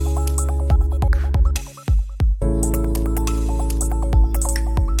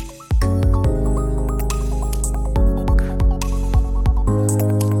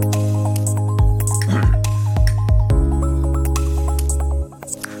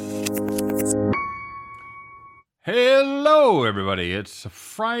Hello, everybody. It's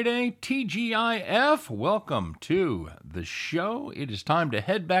Friday, TGIF. Welcome to the show. It is time to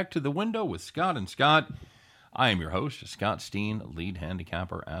head back to the window with Scott and Scott. I am your host, Scott Steen, lead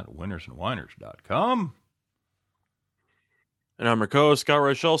handicapper at winnersandwiners.com. And I'm your co-host, Scott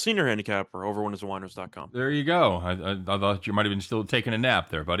Reichel, senior handicapper over winnersandwiners.com. There you go. I thought you might have been still taking a nap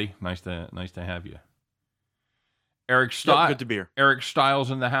there, buddy. Nice to have you. Eric Stiles. Good to be here. Eric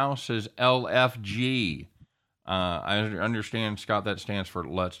Stiles in the house is LFG. I understand, Scott, that stands for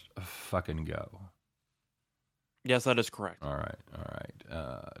Let's Fucking Go. Yes, that is correct. All right.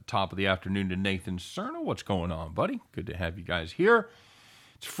 Top of the afternoon to Nathan Cerna. What's going on, buddy? Good to have you guys here.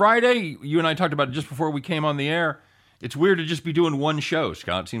 It's Friday. You and I talked about it just before we came on the air. It's weird to just be doing one show,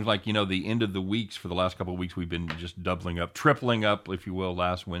 Scott. It seems like, the end of the weeks for the last couple of weeks, we've been just doubling up, tripling up, if you will,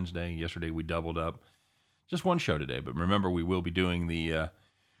 last Wednesday. Yesterday, we doubled up. Just one show today. But remember, we will be doing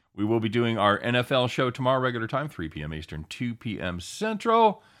our NFL show tomorrow, regular time, 3 p.m. Eastern, 2 p.m.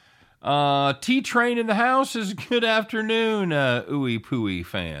 Central. T-Train in the house is good afternoon, Ooey Pooey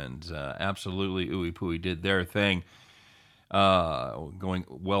fans. Absolutely, Ooey Pooey did their thing, going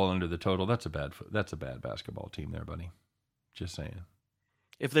well under the total. That's a bad basketball team there, buddy. Just saying.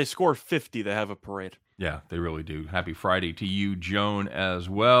 If they score 50, they have a parade. Yeah, they really do. Happy Friday to you, Joan, as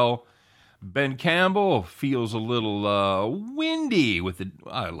well. Ben Campbell feels a little windy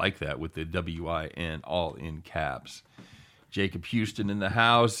I like that, with the W-I-N all in caps. Jacob Houston in the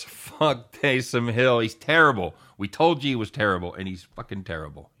house. Fuck Taysom Hill. He's terrible. We told you he was terrible, and he's fucking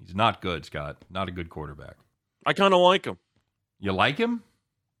terrible. He's not good, Scott. Not a good quarterback. I kind of like him. You like him?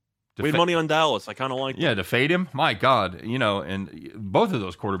 We had money on Dallas. I kind of like him. Yeah, to fade him? My God. And both of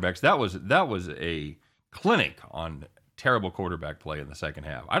those quarterbacks, that was a clinic on terrible quarterback play in the second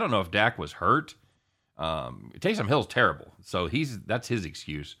half. I don't know if Dak was hurt. Taysom Hill's terrible, so that's his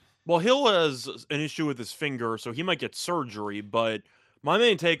excuse. Well, Hill has an issue with his finger, so he might get surgery, but my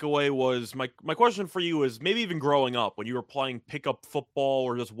main takeaway was, my question for you is, maybe even growing up, when you were playing pickup football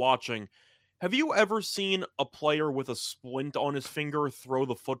or just watching, have you ever seen a player with a splint on his finger throw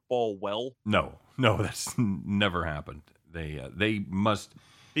the football well? No, that's never happened. They must...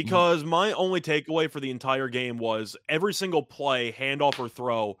 Because my only takeaway for the entire game was every single play, handoff or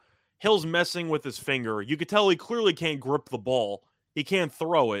throw, Hill's messing with his finger. You could tell he clearly can't grip the ball. He can't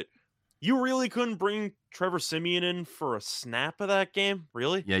throw it. You really couldn't bring Trevor Siemian in for a snap of that game?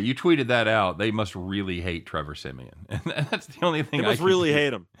 Really? Yeah, you tweeted that out. They must really hate Trevor Siemian. And that's the only thing they must really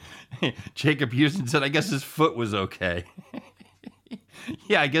hate him. Jacob Houston said, I guess his foot was okay.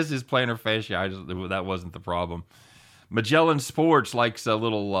 Yeah, I guess his plantar fascia, that wasn't the problem. Magellan Sports likes a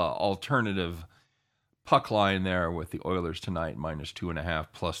little alternative puck line there with the Oilers tonight, -2.5,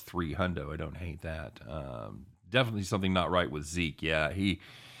 +3 hundo. I don't hate that. Definitely something not right with Zeke. Yeah,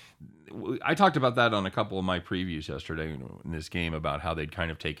 I talked about that on a couple of my previews yesterday in this game, about how they'd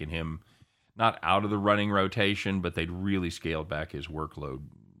kind of taken him not out of the running rotation, but they'd really scaled back his workload,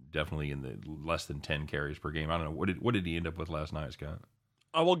 definitely in the less than 10 carries per game. I don't know. What did he end up with last night, Scott?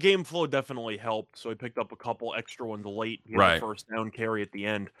 Well, game flow definitely helped, so he picked up a couple extra ones late. He had a first down carry at the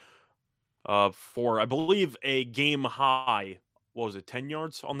end for, I believe, a game high, 10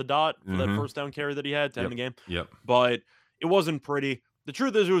 yards on the dot for that first down carry that he had to end the game? Yep. But it wasn't pretty. The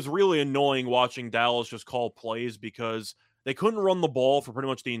truth is, it was really annoying watching Dallas just call plays, because they couldn't run the ball for pretty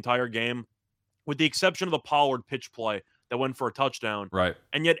much the entire game, with the exception of the Pollard pitch play that went for a touchdown. Right.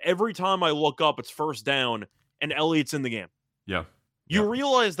 And yet every time I look up, it's first down, and Elliott's in the game. Yeah. You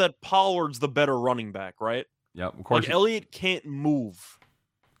realize that Pollard's the better running back, right? Yep, of course. Like, Elliott can't move.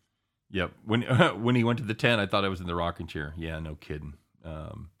 Yep. When he went to the 10, I thought I was in the rocking chair. Yeah, no kidding.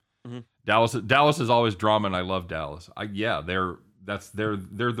 Dallas is always drama, and I love Dallas. They're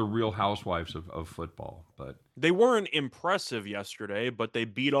the Real Housewives of football. But they weren't impressive yesterday, but they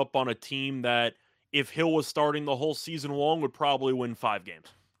beat up on a team that, if Hill was starting the whole season long, would probably win 5 games.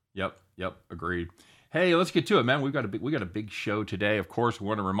 Yep. Agreed. Hey, let's get to it, man. We got a big show today. Of course, we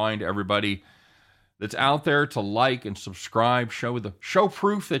want to remind everybody that's out there to like and subscribe. Show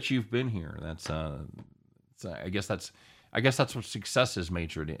proof that you've been here. I guess that's what success is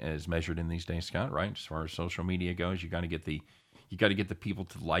measured in these days, Scott. Right? As far as social media goes, you got to get the people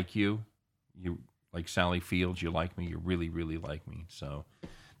to like you. You like Sally Fields. You like me. You really, really like me. So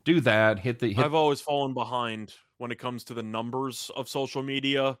do that. I've always fallen behind when it comes to the numbers of social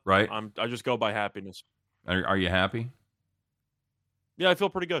media. Right. I just go by happiness. Are you happy? Yeah, I feel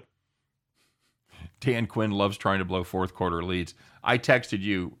pretty good. Dan Quinn loves trying to blow fourth quarter leads. I texted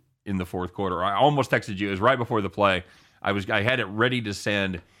you in the fourth quarter. I almost texted you. It was right before the play. I had it ready to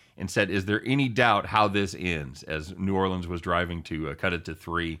send and said, is there any doubt how this ends, as New Orleans was driving to cut it to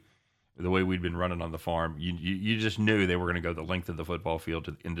 3. the way we'd been running on the farm, you just knew they were going to go the length of the football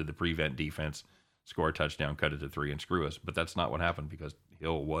field into the prevent defense, score a touchdown, cut it to 3, and screw us. But that's not what happened because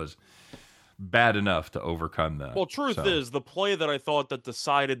Hill was bad enough to overcome that. Well, truth is, the play that I thought that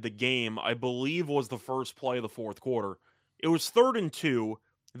decided the game, I believe, was the first play of the fourth quarter. It was 3rd and 2.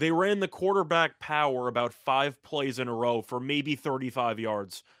 They ran the quarterback power about 5 plays in a row for maybe 35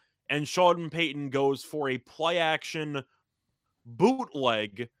 yards. And Sean Payton goes for a play-action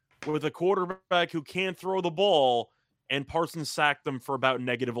bootleg with a quarterback who can't throw the ball, and Parsons sacked them for about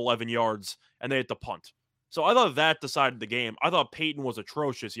negative 11 yards, and they had to punt. So I thought that decided the game. I thought Payton was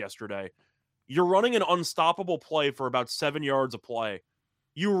atrocious yesterday. You're running an unstoppable play for about 7 yards a play.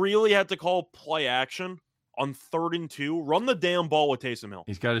 You really had to call play action on 3rd and 2. Run the damn ball with Taysom Hill.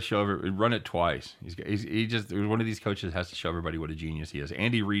 He's got to run it twice. He just one of these coaches has to show everybody what a genius he is.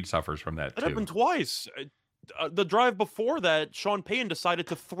 Andy Reid suffers from that too. It happened twice. The drive before that, Sean Payton decided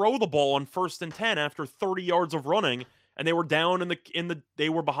to throw the ball on 1st and 10 after 30 yards of running, and they were down they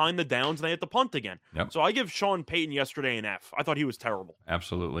were behind the downs, and they had to punt again. Yep. So I give Sean Payton yesterday an F. I thought he was terrible.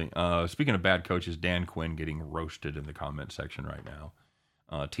 Absolutely. Speaking of bad coaches, Dan Quinn getting roasted in the comment section right now.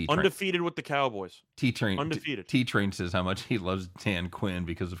 Undefeated with the Cowboys. T-Train undefeated. T-Train says how much he loves Dan Quinn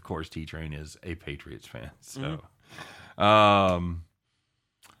because, of course, T-Train is a Patriots fan. So,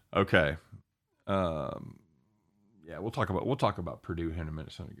 okay. Yeah, we'll talk about Purdue here in a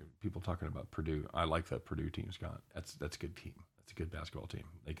minute. Some people talking about Purdue. I like that Purdue team, Scott. That's a good team. That's a good basketball team.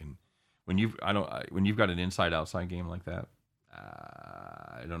 They can when you've got an inside-outside game like that.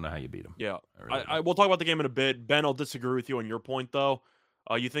 I don't know how you beat them. Yeah, we'll talk about the game in a bit. Ben, I'll disagree with you on your point though.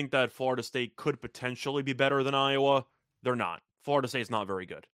 You think that Florida State could potentially be better than Iowa? They're not. Florida State's not very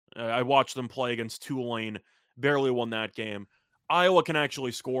good. I watched them play against Tulane. Barely won that game. Iowa can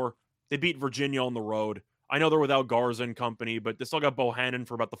actually score. They beat Virginia on the road. I know they're without Garza and company, but they still got Bohannon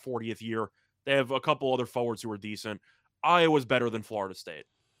for about the 40th year. They have a couple other forwards who are decent. Iowa's better than Florida State.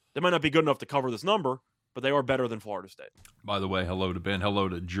 They might not be good enough to cover this number, but they are better than Florida State. By the way, hello to Ben. Hello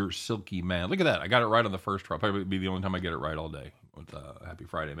to Jer Silky Man. Look at that. I got it right on the first try. Probably be the only time I get it right all day. Happy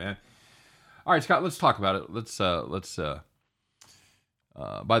Friday, man. All right, Scott, let's talk about it.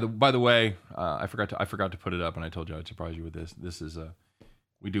 By the way, I forgot to put it up, and I told you I'd surprise you with this. This is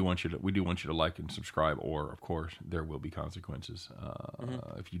we do want you to like and subscribe, or of course there will be consequences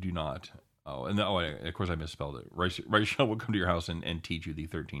if you do not. And of course I misspelled it. Rachel will come to your house and teach you the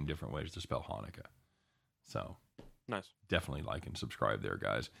 13 different ways to spell Hanukkah. So nice. Definitely like and subscribe there,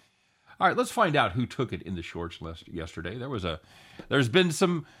 guys. All right, let's find out who took it in the shorts list yesterday. There's been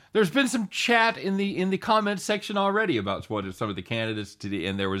some chat in the comments section already about what some of the candidates today,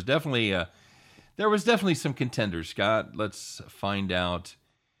 and there was definitely some contenders. Scott, let's find out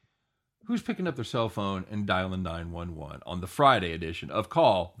who's picking up their cell phone and dialing 911 on the Friday edition of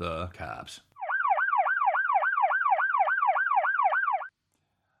Call the Cops.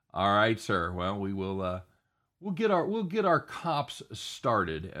 All right, sir. Well, we will. We'll get our cops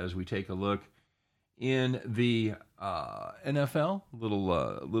started as we take a look in the NFL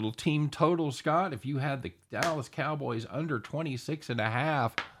little team total. Scott, if you had the Dallas Cowboys under 26.5,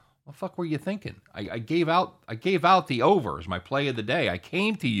 what the fuck were you thinking? I gave out the over as my play of the day. I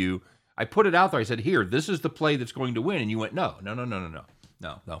came to you, I put it out there. I said, here, this is the play that's going to win, and you went, no,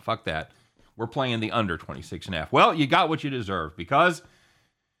 fuck that. We're playing the under 26.5. Well, you got what you deserve because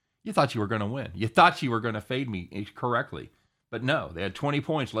you thought you were going to win. You thought you were going to fade me correctly. But no, they had 20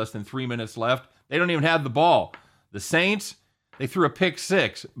 points, less than 3 minutes left. They don't even have the ball. The Saints, they threw a pick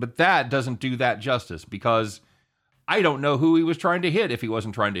six, but that doesn't do that justice because I don't know who he was trying to hit if he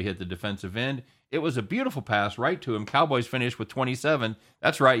wasn't trying to hit the defensive end. It was a beautiful pass right to him. Cowboys finished with 27.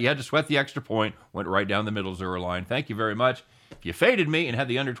 That's right. You had to sweat the extra point. Went right down the middle zero line. Thank you very much. If you faded me and had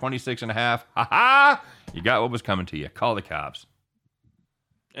the under 26.5, you got what was coming to you. Call the cops.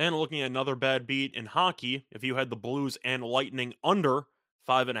 And looking at another bad beat in hockey, if you had the Blues and Lightning under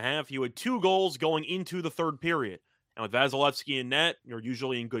 5.5, you had 2 goals going into the third period. And with Vasilevsky in net, you're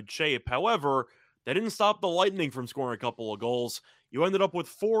usually in good shape. However, that didn't stop the Lightning from scoring a couple of goals. You ended up with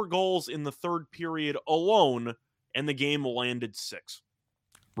 4 goals in the third period alone, and the game landed 6.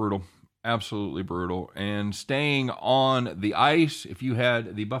 Brutal. Absolutely brutal. And staying on the ice, if you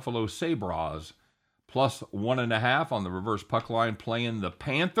had the Buffalo Sabres plus 1.5 on the reverse puck line playing the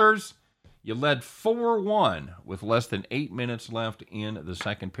Panthers, you led 4-1 with less than 8 minutes left in the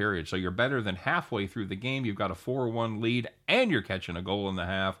second period. So you're better than halfway through the game. You've got a 4-1 lead, and you're catching a goal in the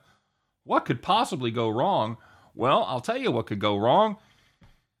half. What could possibly go wrong? Well, I'll tell you what could go wrong.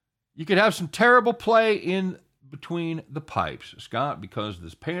 You could have some terrible play in between the pipes, Scott, because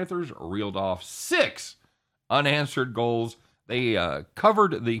the Panthers reeled off 6 unanswered goals. They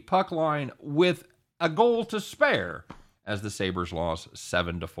covered the puck line with a goal to spare as the Sabres lost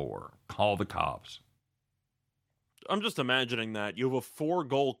 7-4. Call the cops. I'm just imagining that. You have a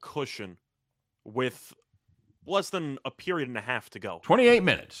 4-goal cushion with less than a period and a half to go. 28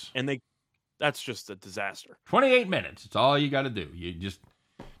 minutes. And that's just a disaster. 28 minutes. It's all you got to do. You just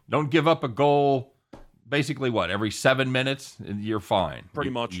don't give up a goal. Basically, every 7 minutes, and you're fine. Pretty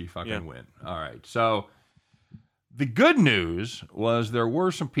much. You fucking win. All right. So the good news was there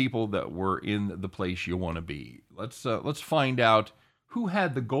were some people that were in the place you want to be. Let's find out who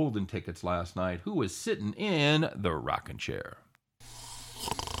had the golden tickets last night, who was sitting in the rocking chair.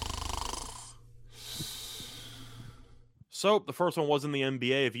 So the first one was in the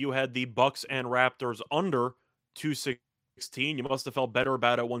NBA. If you had the Bucks and Raptors under 216, you must have felt better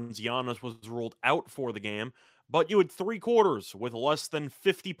about it once Giannis was ruled out for the game. But you had 3 quarters with less than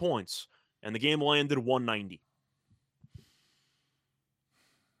 50 points, and the game landed 190.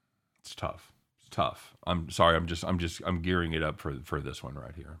 It's tough. It's tough. I'm sorry. I'm gearing it up for this one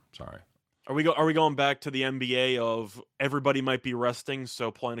right here. Sorry. Are we going back to the NBA of everybody might be resting,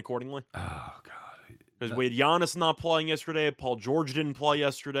 so playing accordingly? Oh God. Because we had Giannis not playing yesterday. Paul George didn't play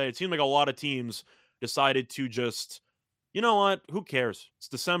yesterday. It seemed like a lot of teams decided to just, you know what? Who cares? It's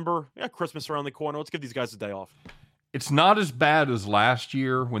December. Yeah, Christmas around the corner. Let's give these guys a day off. It's not as bad as last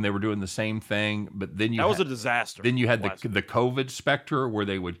year when they were doing the same thing, but then that was a disaster. Then you had the COVID specter where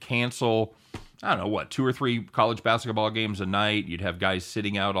they would cancel, I don't know, 2 or 3 college basketball games a night. You'd have guys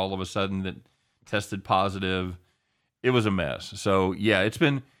sitting out all of a sudden that tested positive. It was a mess. So, yeah, it's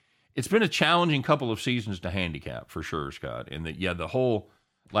been a challenging couple of seasons to handicap for sure, Scott. And the whole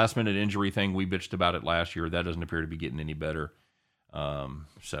last-minute injury thing, we bitched about it last year. That doesn't appear to be getting any better.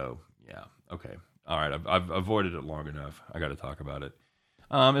 So, yeah, okay. All right, I've avoided it long enough. I got to talk about it.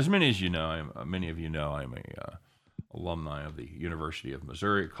 As many of you know, I'm a alumni of the University of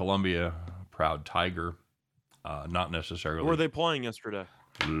Missouri, Columbia, proud Tiger. Not necessarily. Who were they playing yesterday?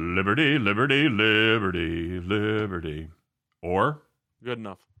 Liberty, liberty, liberty, liberty. Or? Good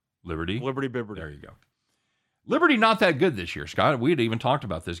enough. Liberty. Liberty Bibberty. There you go. Liberty not that good this year, Scott. We had even talked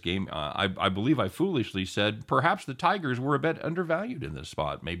about this game. I believe I foolishly said perhaps the Tigers were a bit undervalued in this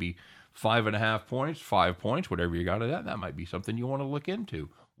spot. Maybe 5.5 points, 5 points, whatever you got of that. That might be something you want to look into.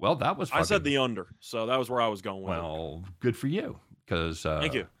 Well, that was I said the under, so that was where I was going with well, good for you. Because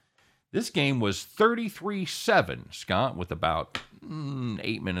thank you. This game was 33-7, Scott, with about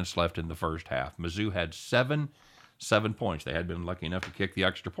 8 minutes left in the first half. Mizzou had 7 points. They had been lucky enough to kick the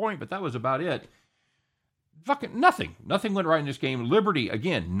extra point, but that was about it. Fucking nothing. Nothing went right in this game. Liberty,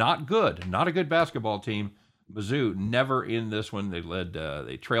 again, not good. Not a good basketball team. Mizzou, never in this one.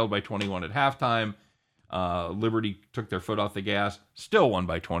 They trailed by 21 at halftime. Liberty took their foot off the gas. Still won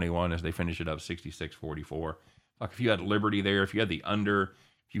by 21 as they finish it up 66-44. Fuck, if you had Liberty there, if you had the under,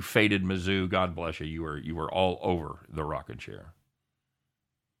 if you faded Mizzou, God bless you. You were all over the rocking chair.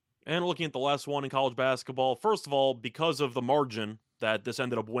 And looking at the last one in college basketball, first of all, because of the margin that this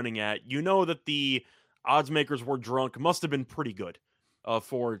ended up winning at, you know that the odds makers were drunk. Must have been pretty good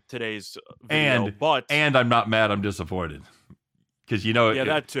for today's video. And I'm not mad. I'm disappointed. Because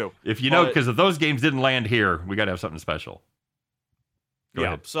that too. If because if those games didn't land here, we got to have something special. Go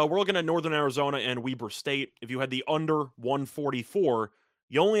ahead. So we're looking at Northern Arizona and Weber State. If you had the under 144,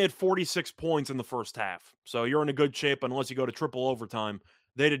 you only had 46 points in the first half. So you're in a good shape unless you go to triple overtime.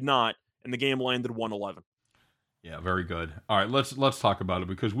 They did not, and the game landed 111. Yeah, very good. All right, let's talk about it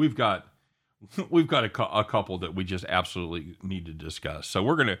because we've got a couple that we just absolutely need to discuss. So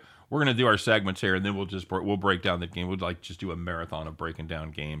we're gonna do our segments here, and then we'll break down the game. We'd like just do a marathon of breaking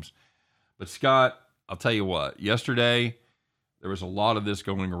down games. But Scott, I'll tell you what. Yesterday there was a lot of this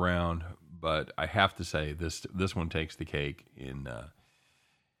going around, but I have to say this one takes the cake.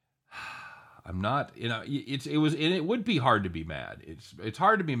 I'm not, it would be hard to be mad. It's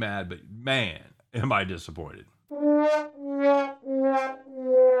hard to be mad, but man, am I disappointed.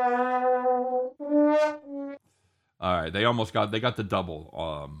 All right, they got the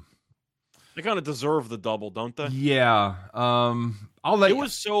double. They kind of deserve the double, don't they? Yeah. It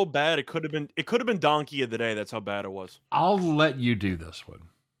was so bad. It could have been Donkey of the Day. That's how bad it was. I'll let you do this one.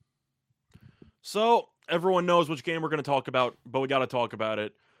 So everyone knows which game we're going to talk about, but we got to talk about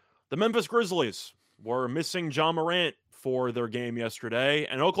it. The Memphis Grizzlies were missing Ja Morant for their game yesterday,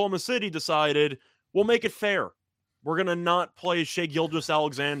 and Oklahoma City decided, we'll make it fair. We're going to not play Shai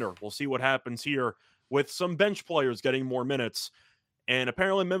Gilgeous-Alexander. We'll see what happens here with some bench players getting more minutes. And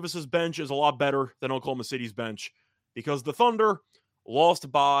apparently Memphis's bench is a lot better than Oklahoma City's bench because the Thunder lost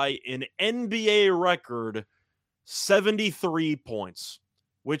by an NBA record 73 points.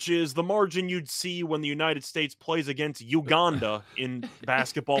 which is the margin you'd see when the United States plays against Uganda in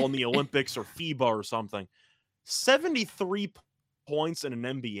basketball in the Olympics or FIBA or something. 73 points in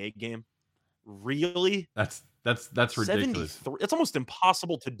an NBA game. Really? That's ridiculous. 73. It's almost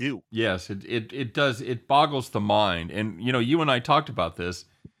impossible to do. Yes, it does. It boggles the mind. And you and I talked about this.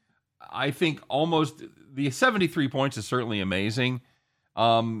 I think almost the 73 points is certainly amazing.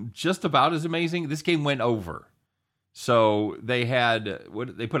 Just about as amazing. This game went over. So they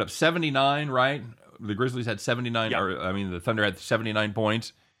put up 79, right? The Grizzlies had 79, the Thunder had 79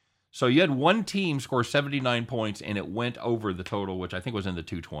 points. So you had one team score 79 points, and it went over the total, which I think was in the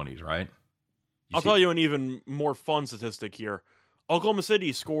 220s, right? I'll tell you an even more fun statistic here. Oklahoma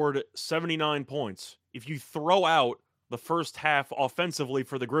City scored 79 points. If you throw out the first half offensively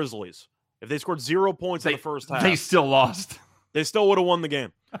for the Grizzlies, if they scored 0 points in the first half, they still lost. They still would have won the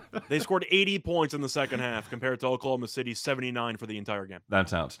game. They scored 80 points in the second half compared to Oklahoma City's 79 for the entire game.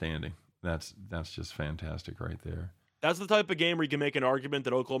 That's outstanding. That's just fantastic right there. That's the type of game where you can make an argument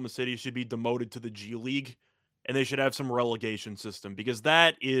that Oklahoma City should be demoted to the G League and they should have some relegation system because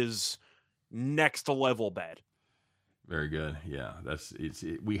that is next level bad. Very good. Yeah,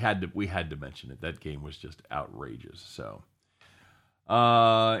 we had to mention it. That game was just outrageous. So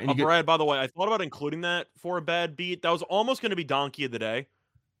Brad, by the way, I thought about including that for a bad beat. That was almost going to be Donkey of the Day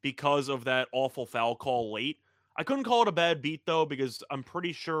because of that awful foul call late. I couldn't call it a bad beat, though, because I'm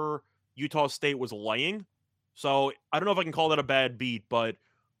pretty sure Utah State was laying. So I don't know if I can call that a bad beat, but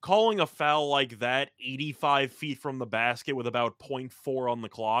calling a foul like that 85 feet from the basket with about 0.4 on the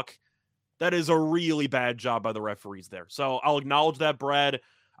clock, that is a really bad job by the referees there. So I'll acknowledge that, Brad.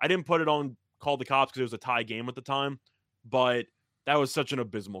 I didn't put it on Call the Cops because it was a tie game at the time, but that was such an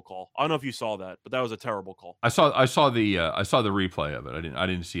abysmal call. I don't know if you saw that, but that was a terrible call. I saw the replay of it. I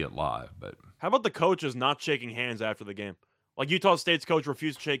didn't see it live, but how about the coaches not shaking hands after the game? Like Utah State's coach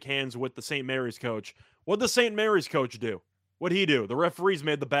refused to shake hands with the St. Mary's coach. What'd the St. Mary's coach do? What'd he do? The referees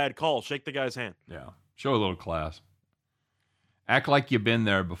made the bad call. Shake the guy's hand. Yeah. Show a little class. Act like you've been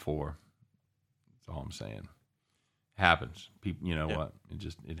there before. That's all I'm saying. Happens. People, what?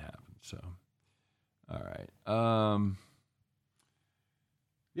 It happens. So, all right.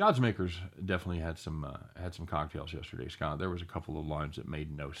 The odds makers definitely had some cocktails yesterday, Scott. There was a couple of lines that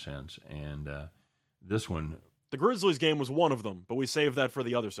made no sense, and this one. The Grizzlies game was one of them, but we saved that for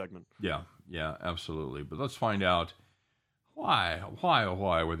the other segment. Yeah, absolutely. But let's find out why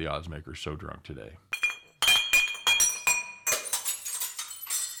were the odds makers so drunk today?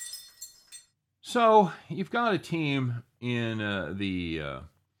 So you've got a team in the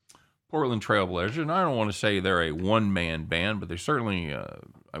Portland Trailblazers, and I don't want to say they're a one-man band, but they certainly,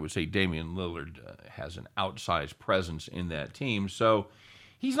 I would say Damian Lillard has an outsized presence in that team. So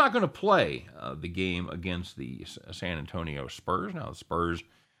he's not going to play the game against the San Antonio Spurs. Now, the Spurs,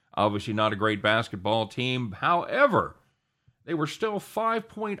 obviously not a great basketball team. However, they were still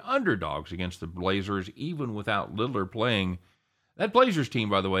 5-point underdogs against the Blazers, even without Lillard playing. That Blazers team,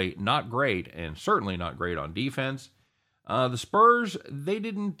 by the way, not great, and certainly not great on defense. The Spurs, they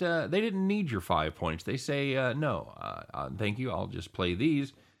didn't need your 5 points. They say, no, thank you, I'll just play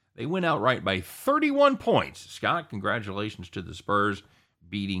these. They went outright by 31 points. Scott, congratulations to the Spurs,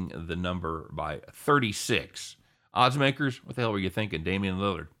 beating the number by 36. Odds makers, what the hell were you thinking? Damian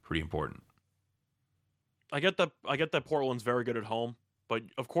Lillard, pretty important. I get that Portland's very good at home, but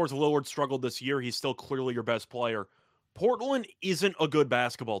of course Lillard struggled this year. He's still clearly your best player. Portland isn't a good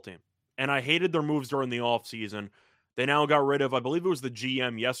basketball team, and I hated their moves during the offseason. They now got rid of, I believe it was the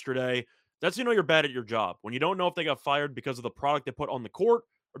GM yesterday. That's you're bad at your job. When you don't know if they got fired because of the product they put on the court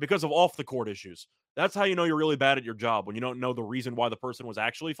or because of off-the-court issues. That's how you know you're really bad at your job, when you don't know the reason why the person was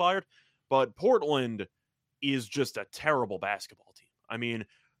actually fired. But Portland is just a terrible basketball team. I mean,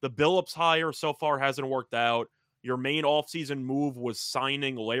 the Billups hire so far hasn't worked out. Your main offseason move was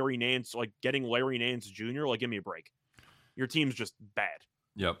signing Larry Nance, like getting Larry Nance Jr. Like, give me a break. Your team's just bad.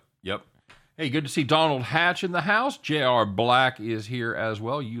 Yep. Hey, good to see Donald Hatch in the house. J.R. Black is here as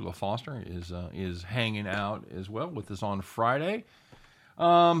well. Eula Foster is hanging out as well with us on Friday.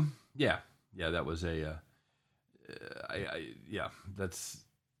 That was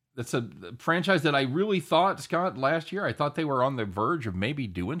that's a franchise that I really thought, Scott, last year, I thought they were on the verge of maybe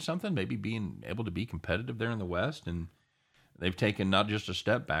doing something, maybe being able to be competitive there in the West, and they've taken not just a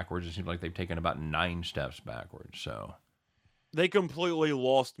step backwards, it seems like they've taken about 9 steps backwards, so... They completely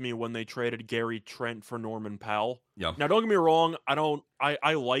lost me when they traded Gary Trent for Norman Powell. Yeah. Now, don't get me wrong.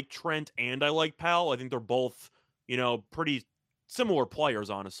 I like Trent and I like Powell. I think they're both, pretty similar players,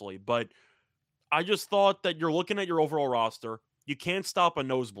 honestly. But I just thought that you're looking at your overall roster. You can't stop a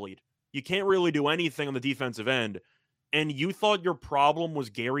nosebleed. You can't really do anything on the defensive end. and you thought your problem was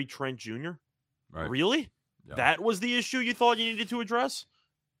Gary Trent Jr.? Right. Really? Yeah. That was the issue you thought you needed to address?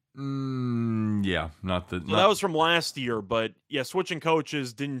 Yeah, So that was from last year, but yeah, switching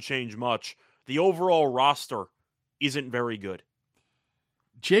coaches didn't change much. The overall roster isn't very good.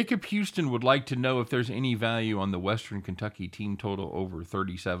 Jacob Houston would like to know if there's any value on the Western Kentucky team total over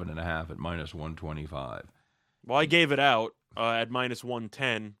 37.5 at -125. Well, I gave it out at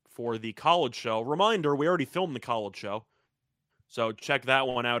 -110 for the college show. Reminder, we already filmed the college show. So check that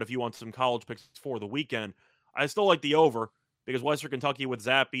one out if you want some college picks for the weekend. I still like the over because Western Kentucky with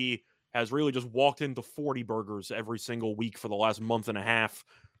Zappe has really just walked into 40 burgers every single week for the last month and a half.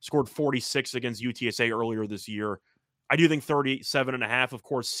 Scored 46 against UTSA earlier this year. I do think 37.5, of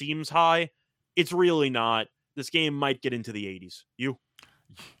course, seems high. It's really not. This game might get into the 80s. You?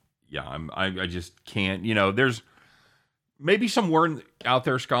 Yeah, I just can't. There's maybe somewhere out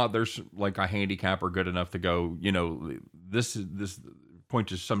there, Scott, there's like a handicapper good enough to go, this point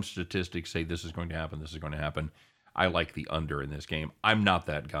to some statistics say this is going to happen, this is going to happen. I like the under in this game. I'm not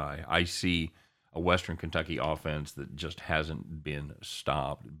that guy. I see a Western Kentucky offense that just hasn't been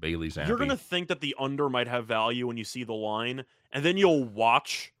stopped. Bailey Zappe. You're going to think that the under might have value when you see the line, and then you'll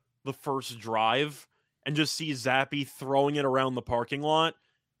watch the first drive and just see Zappe throwing it around the parking lot,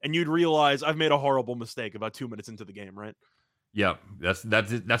 and you'd realize I've made a horrible mistake about 2 minutes into the game, right? Yeah,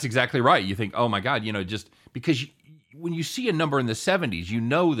 that's exactly right. You think, oh my God, just because when you see a number in the 70s, you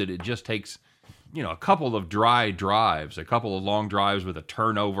know that it just takes, a couple of dry drives, a couple of long drives with a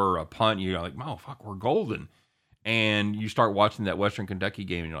turnover, a punt. You're like, oh, fuck, we're golden. And you start watching that Western Kentucky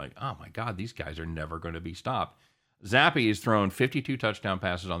game, and you're like, oh my God, these guys are never going to be stopped. Zappe has thrown 52 touchdown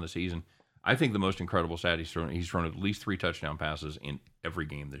passes on the season. I think the most incredible stat he's thrown at least 3 touchdown passes in every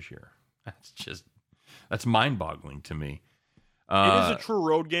game this year. That's mind-boggling to me. It is a true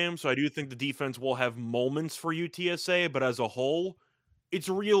road game, so I do think the defense will have moments for UTSA, but as a whole, it's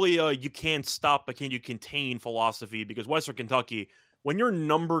really you can't stop, but can you contain philosophy, because Western Kentucky, when you're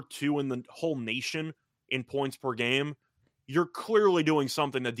number 2 in the whole nation in points per game, you're clearly doing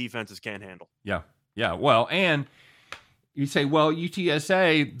something that defenses can't handle. Yeah. Well, and you say, well,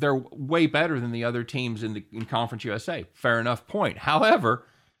 UTSA, they're way better than the other teams in Conference USA. Fair enough point. However,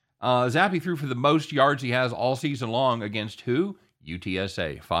 Zappe threw for the most yards he has all season long against who?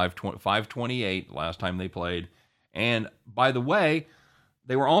 UTSA, 528 last time they played. And by the way,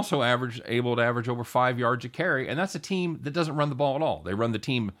 they were also able to average over 5 yards a carry, and that's a team that doesn't run the ball at all. They run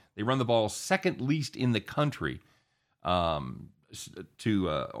the ball second least in the country to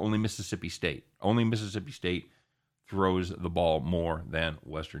only Mississippi State. Only Mississippi State throws the ball more than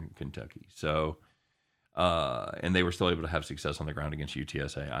Western Kentucky. So, and they were still able to have success on the ground against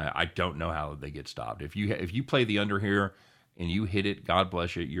UTSA. I don't know how they get stopped. If you play the under here and you hit it, God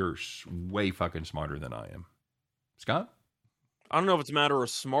bless you. You're way fucking smarter than I am. Scott? I don't know if it's a matter of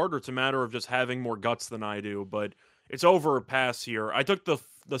smart or it's a matter of just having more guts than I do, but it's over a pass here. I took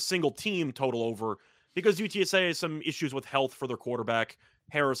the single team total over because UTSA has some issues with health for their quarterback.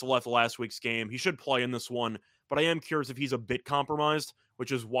 Harris left last week's game. He should play in this one, but I am curious if he's a bit compromised,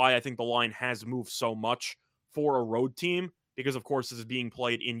 which is why I think the line has moved so much for a road team, because of course this is being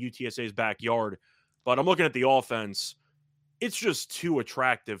played in UTSA's backyard. But I'm looking at the offense. It's just too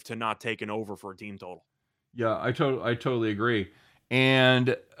attractive to not take an over for a team total. Yeah, I totally agree.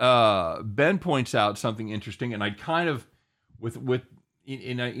 And Ben points out something interesting, and I kind of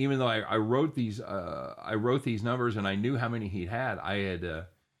even though I wrote these numbers and I knew how many he had, I had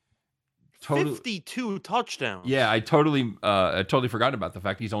 52 touchdowns. Yeah, I totally forgot about the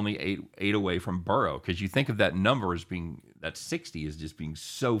fact he's only eight away from Burrow, because you think of that number as being, that 60 as just being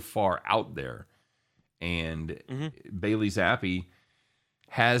so far out there, and Bailey Zappe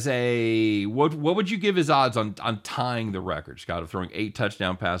has what would you give his odds on tying the record, Scott, of throwing 8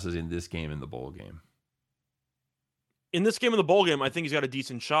 touchdown passes in this game in the bowl game? In this game in the bowl game, I think he's got a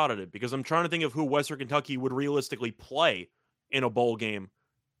decent shot at it, because I'm trying to think of who Western Kentucky would realistically play in a bowl game.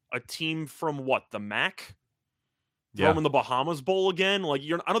 A team from what, the MAC? Throw him in the Bahamas Bowl again? Like, I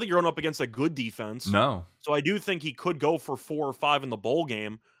don't think you're going up against a good defense. No. So I do think he could go for 4 or 5 in the bowl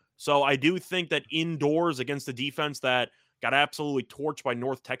game. So I do think that indoors against a defense that got absolutely torched by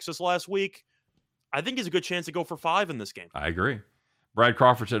North Texas last week, I think he's a good chance to go for 5 in this game. I agree. Brad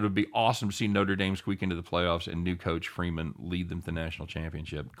Crawford said it would be awesome to see Notre Dame squeak into the playoffs and new coach Freeman lead them to the national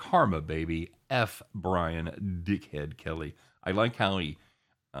championship. Karma, baby. F. Brian Dickhead Kelly. I like how he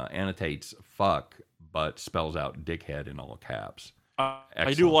annotates fuck, but spells out dickhead in all caps.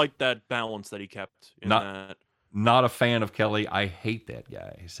 I do like that balance that he kept in that. Not a fan of Kelly. I hate that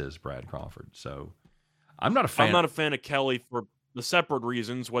guy, says Brad Crawford. So I'm not a fan. I'm not a fan of Kelly for the separate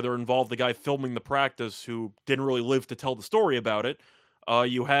reasons, whether it involved the guy filming the practice who didn't really live to tell the story about it.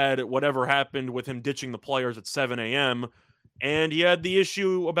 You had whatever happened with him ditching the players at 7 a.m. And he had the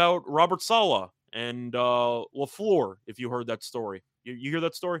issue about Robert Saleh and LaFleur, if you heard that story. You hear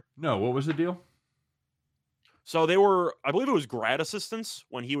that story? No, what was the deal? So they were, I believe it was grad assistants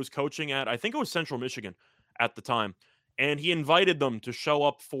when he was coaching at, I think it was Central Michigan at the time. And he invited them to show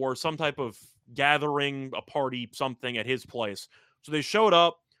up for some type of gathering, a party, something at his place. So they showed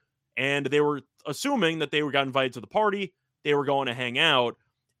up and they were assuming that they got invited to the party. They were going to hang out.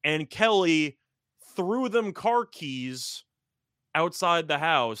 And Kelly threw them car keys outside the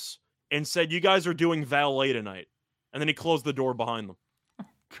house and said, "You guys are doing valet tonight." And then he closed the door behind them.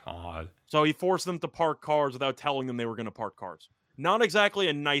 God. So he forced them to park cars without telling them they were going to park cars. Not exactly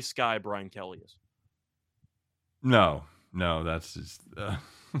a nice guy, Brian Kelly is. No, that's just,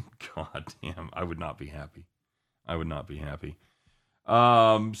 God damn. I would not be happy.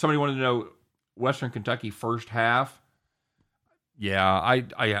 Somebody wanted to know Western Kentucky first half. Yeah,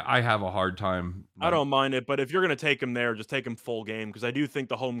 I have a hard time. I don't mind it, but if you're going to take him there, just take him full game, because I do think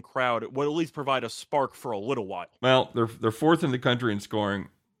the home crowd would at least provide a spark for a little while. Well, they're fourth in the country in scoring.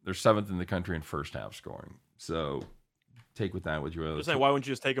 They're seventh in the country in first half scoring. So take with that with you. Just saying, why wouldn't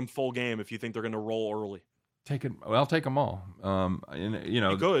you just take them full game if you think they're going to roll early? I'll take them all. And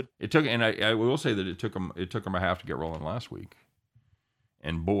you could. It took, and I will say that it took them a half to get rolling last week.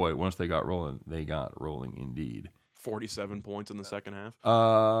 And boy, once they got rolling indeed. 47 points in the second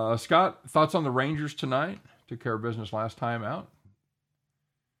half. Scott, thoughts on the Rangers tonight? Took care of business last time out.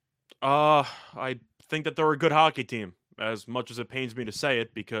 I think that they're a good hockey team, as much as it pains me to say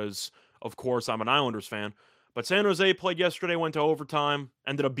it, because, of course, I'm an Islanders fan. But San Jose played yesterday, went to overtime,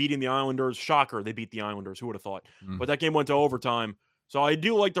 ended up beating the Islanders. Shocker, they beat the Islanders. Who would have thought? But that game went to overtime. So I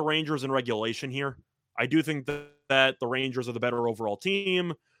do like the Rangers in regulation here. I do think that the Rangers are the better overall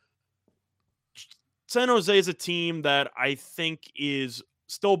team. San Jose is a team that I think is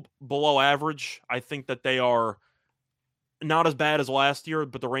still below average. I think that they are not as bad as last year,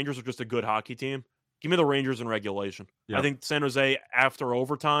 but the Rangers are just a good hockey team. Give me the Rangers in regulation. Yep. I think San Jose, after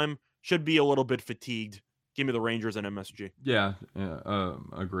overtime, should be a little bit fatigued. Give me the Rangers and MSG. Yeah,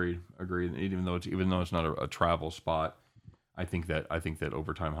 agreed. Even though it's not a travel spot, I think that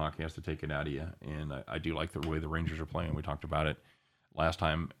overtime hockey has to take it out of you, and I do like the way the Rangers are playing. We talked about it last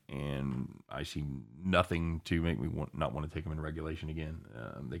time, and I see nothing to make me not want to take them in regulation again.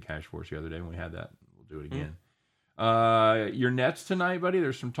 They cashed for us the other day when we had that. We'll do it again. Your Nets tonight, buddy.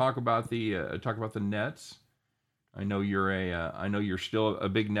 There's some talk about the Nets. I know you're still a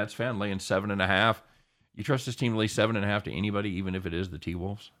big Nets fan, laying 7.5. You trust this team to lay 7.5 to anybody, even if it is the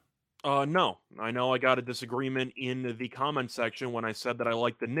T-Wolves? No. I know I got a disagreement in the comment section when I said that I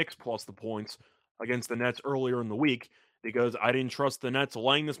liked the Knicks plus the points against the Nets earlier in the week, because I didn't trust the Nets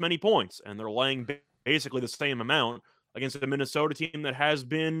laying this many points, and they're laying basically the same amount against a Minnesota team that has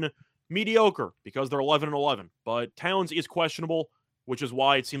been mediocre because they're 11-11. But Towns is questionable, which is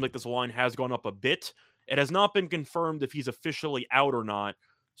why it seems like this line has gone up a bit. It has not been confirmed if he's officially out or not,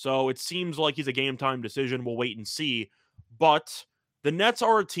 so it seems like he's a game-time decision. We'll wait and see. But the Nets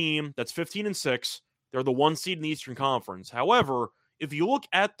are a team that's 15-6. They're the 1 seed in the Eastern Conference. However, if you look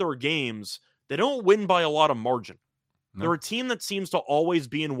at their games, they don't win by a lot of margin. No. They're a team that seems to always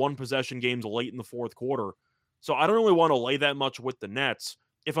be in one-possession games late in the fourth quarter. So I don't really want to lay that much with the Nets.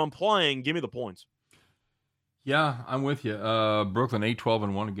 If I'm playing, give me the points. Yeah, I'm with you. Brooklyn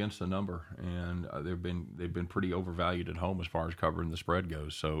 8-12-1 against the number, and they've been pretty overvalued at home as far as covering the spread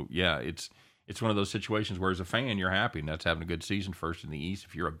goes. So yeah, it's one of those situations where as a fan you're happy, and that's having a good season first in the East.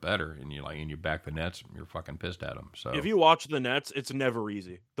 If you're a bettor and you back the Nets, you're fucking pissed at them. So if you watch the Nets, it's never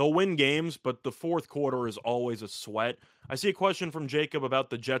easy. They'll win games, but the fourth quarter is always a sweat. I see a question from Jacob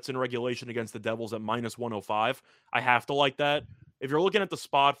about the Jets in regulation against the Devils at -105. I have to like that. If you're looking at the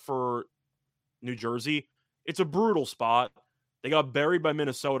spot for New Jersey, it's a brutal spot. They got buried by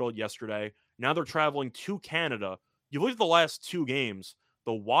Minnesota yesterday. Now they're traveling to Canada. You look at the last 2 games,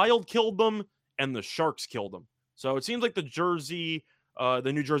 the Wild killed them and the Sharks killed them. So it seems like the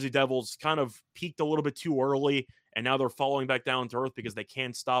New Jersey Devils kind of peaked a little bit too early, and now they're falling back down to earth because they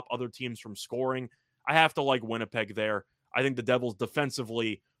can't stop other teams from scoring. I have to like Winnipeg there. I think the Devils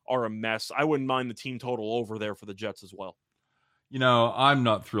defensively are a mess. I wouldn't mind the team total over there for the Jets as well. You know, I'm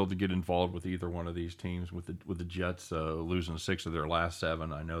not thrilled to get involved with either one of these teams. With the Jets losing 6 of their last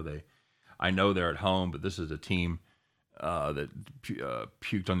 7, I know they're at home, but this is a team that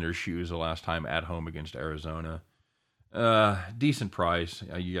puked on their shoes the last time at home against Arizona. Decent price.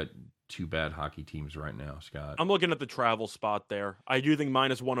 You got two bad hockey teams right now, Scott. I'm looking at the travel spot there. I do think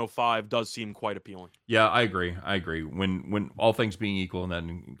minus 105 does seem quite appealing. Yeah, I agree. When all things being equal, and that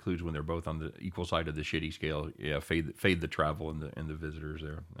includes when they're both on the equal side of the shitty scale, yeah, fade the travel and the visitors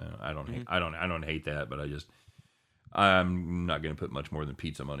there. I don't hate that, but I'm not going to put much more than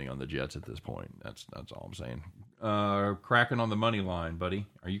pizza money on the Jets at this point. That's all I'm saying. Cracking on the money line, buddy.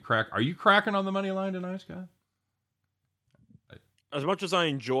 Are you cracking on the money line tonight, Scott? As much as I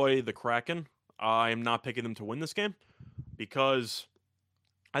enjoy the Kraken, I am not picking them to win this game because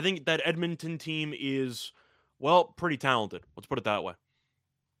I think that Edmonton team is, well, pretty talented. Let's put it that way.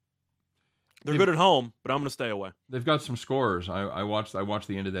 They're good at home, but I'm going to stay away. They've got some scorers. I watched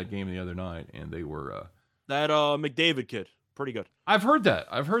the end of that game the other night, and they were that McDavid kid, pretty good. I've heard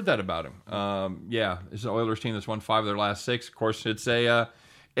that about him. Yeah, it's an Oilers team that's won 5 of their last 6. Of course, it's a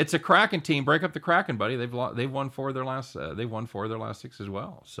Kraken team. Break up the Kraken, buddy. They've won 4 of their last 6 as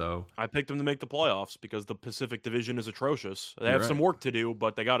well. So I picked them to make the playoffs because the Pacific Division is atrocious. They have some work to do,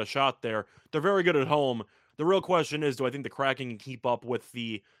 but they got a shot there. They're very good at home. The real question is, do I think the Kraken can keep up with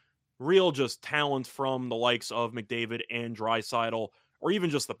the real just talent from the likes of McDavid and Draisaitl, or even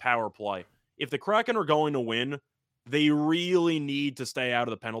just the power play? If the Kraken are going to win, they really need to stay out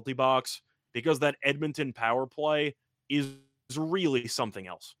of the penalty box because that Edmonton power play is really something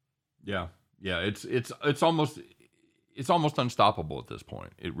else. Yeah. It's almost unstoppable at this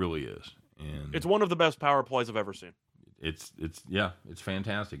point. It really is, and it's one of the best power plays I've ever seen. It's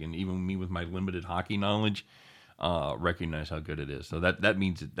fantastic, and even me with my limited hockey knowledge, recognize how good it is. So that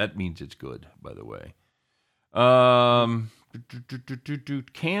means it's good. By the way,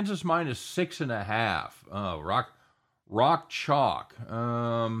 Kansas minus 6.5. Rock chalk.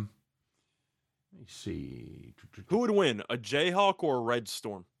 Let me see. Who would win, a Jayhawk or a Red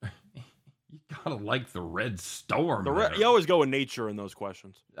Storm? You gotta like the Red Storm. You always go with nature in those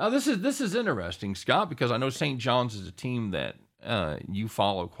questions. This is interesting, Scott, because I know St. John's is a team that you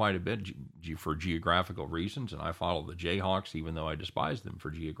follow quite a bit for geographical reasons, and I follow the Jayhawks, even though I despise them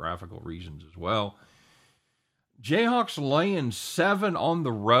for geographical reasons as well. Jayhawks laying 7 on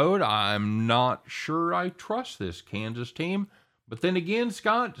the road. I'm not sure I trust this Kansas team. But then again,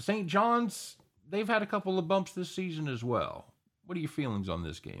 Scott, St. John's, they've had a couple of bumps this season as well. What are your feelings on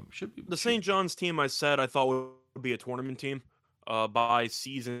this game? The St. John's team I thought would be a tournament team by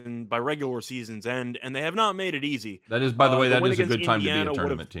regular season's end, and they have not made it easy. That is, by the way, that is a good time to be a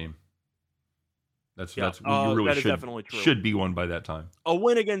tournament team. Definitely true. Should be one by that time. A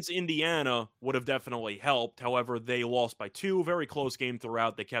win against Indiana would have definitely helped. However, they lost by 2. Very close game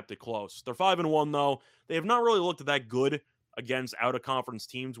throughout. They kept it close. They're 5-1 though. They have not really looked that good against out-of-conference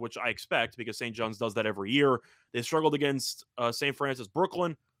teams, which I expect because St. John's does that every year. They struggled against St. Francis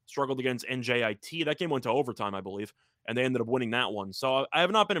Brooklyn, struggled against NJIT. That game went to overtime, I believe, and they ended up winning that one. So I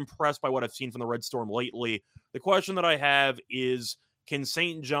have not been impressed by what I've seen from the Red Storm lately. The question that I have is, can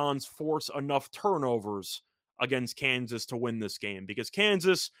St. John's force enough turnovers against Kansas to win this game? Because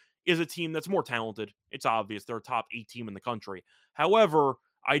Kansas is a team that's more talented. It's obvious. They're a top 8 team in the country. However,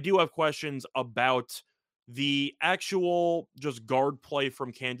 I do have questions about the actual just guard play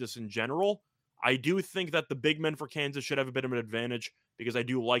from Kansas in general. I do think that the big men for Kansas should have a bit of an advantage because I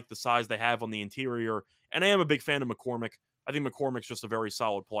do like the size they have on the interior. And I am a big fan of McCormick. I think McCormick's just a very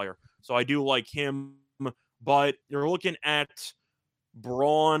solid player. So I do like him. But you're looking at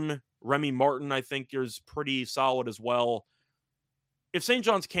Braun, Remy Martin, I think is pretty solid as well. If St.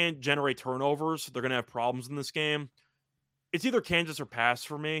 John's can't generate turnovers, they're going to have problems in this game. It's either Kansas or pass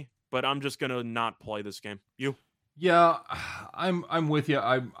for me, but I'm just going to not play this game. You? Yeah, I'm with you.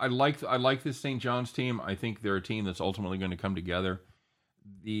 I like this St. John's team. I think they're a team that's ultimately going to come together.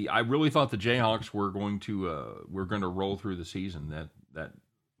 I really thought the Jayhawks were going to roll through the season. That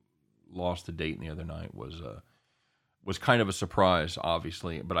loss to Dayton the other night was kind of a surprise,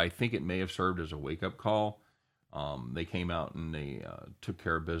 obviously, but I think it may have served as a wake-up call. They came out and they took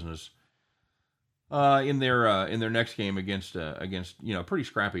care of business in their next game against a pretty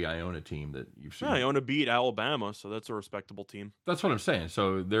scrappy Iona team that you've seen. Yeah, Iona beat Alabama, so that's a respectable team. That's what I'm saying.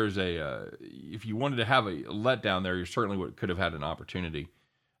 So there's if you wanted to have a letdown there, you certainly could have had an opportunity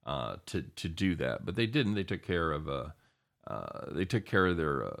to do that, but they didn't. They took care of their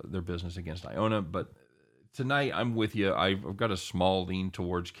business against Iona, but tonight, I'm with you. I've got a small lean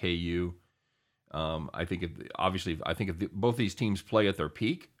towards KU. I think if both these teams play at their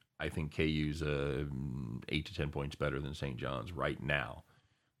peak, I think KU's 8 to 10 points better than St. John's right now.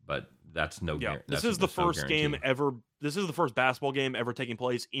 But that's no. Yeah, this is the first game ever. This is the first basketball game ever taking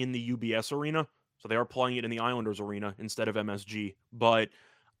place in the UBS arena. So they are playing it in the Islanders arena instead of MSG. But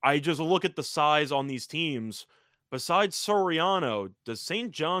I just look at the size on these teams. besides Soriano, does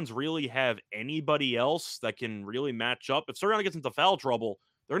St. John's really have anybody else that can really match up? If Soriano gets into foul trouble,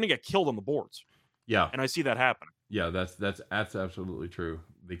 they're going to get killed on the boards, Yeah, and I see that happening. yeah, that's absolutely true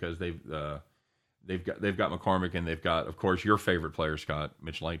because they've got McCormick and they've got, of course, your favorite player, Scott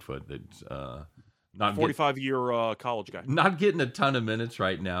Mitch Lightfoot. That's not 45-year college guy. not getting a ton of minutes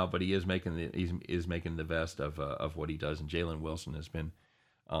right now, but he is making the best of what he does. And Jalen Wilson has been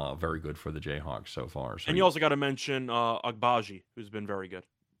very good for the Jayhawks so far. So And you also got to mention Agbaji, who's been very good.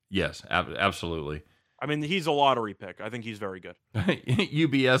 yes, absolutely. I mean, he's a lottery pick. I think he's very good.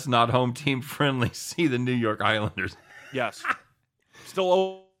 UBS not home team friendly. See the New York Islanders. Yes.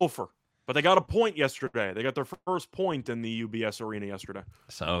 Still over. But they got a point yesterday. They got their first point in the UBS arena yesterday.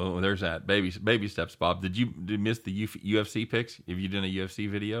 So there's that. Baby steps, Bob. Did you miss the UFC picks? Have you done a UFC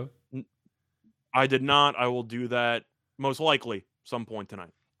video? I did not. I will do that most likely some point tonight.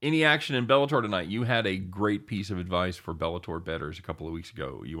 Any action in Bellator tonight? You had a great piece of advice for Bellator bettors a couple of weeks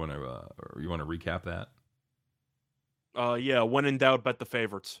ago. You want to recap that? Yeah, when in doubt, bet the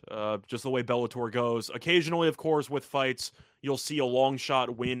favorites. Just the way Bellator goes. Occasionally, of course, with fights, you'll see a long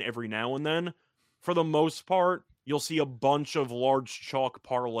shot win every now and then. For the most part, you'll see a bunch of large chalk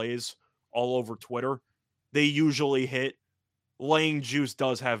parlays all over Twitter. They usually hit. Laying juice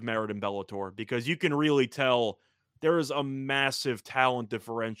does have merit in Bellator because you can really tell there is a massive talent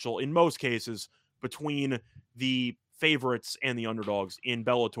differential in most cases between the favorites and the underdogs in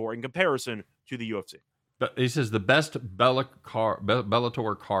Bellator in comparison to the UFC. But he says the best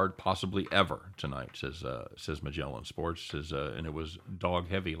Bellator card possibly ever tonight. Says Magellan Sports. Says and it was dog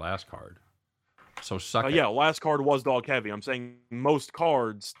heavy last card. So suck it. Yeah, last card was dog heavy. I'm saying most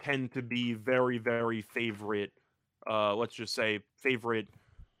cards tend to be very, very favorite. Let's just say favorite.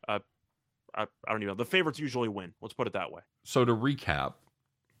 I don't even know. The favorites usually win. Let's put it that way. So to recap,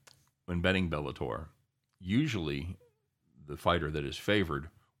 when betting Bellator, usually the fighter that is favored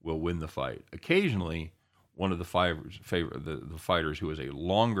will win the fight. Occasionally, one of the fighters who is a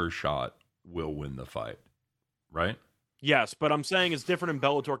longer shot will win the fight. Right? Yes, but I'm saying it's different in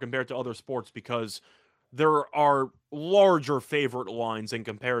Bellator compared to other sports because there are larger favorite lines in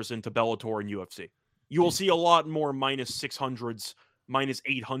comparison to Bellator and UFC. You will see a lot more minus 600s, minus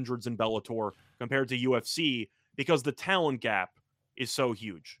 800s in Bellator compared to UFC because the talent gap is so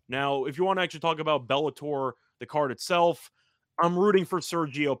huge. Now, if you want to actually talk about Bellator, the card itself, I'm rooting for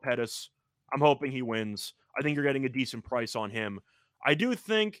Sergio Pettis. I'm hoping he wins. I think you're getting a decent price on him. I do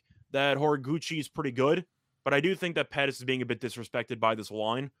think that Horiguchi is pretty good, but I do think that Pettis is being a bit disrespected by this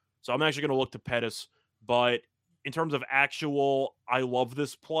line. So I'm actually going to look to Pettis. But in terms of actual, I love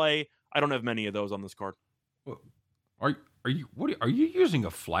this play, I don't have many of those on this card. Are you using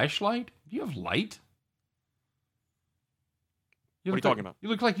a flashlight? Do you have light? What are you talking about? You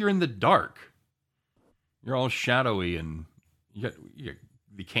look like you're in the dark. You're all shadowy and you got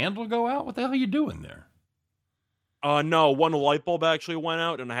the candle go out? What the hell are you doing there? No, one light bulb actually went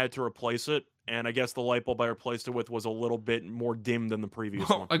out and I had to replace it. And I guess the light bulb I replaced it with was a little bit more dim than the previous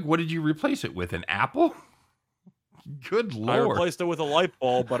one. Like, what did you replace it with? An apple? Good Lord. I replaced it with a light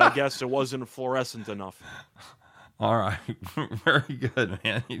bulb, but I guess it wasn't fluorescent enough. All right, very good,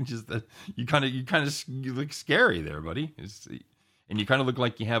 man. You look scary there, buddy. And you kind of look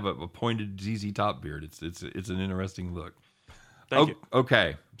like you have a pointed ZZ Top beard. It's an interesting look. Thank you.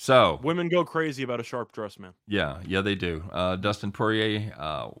 Okay, so women go crazy about a sharp dress, man. Yeah, they do. Dustin Poirier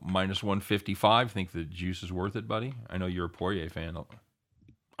minus 155. Think the juice is worth it, buddy? I know you're a Poirier fan.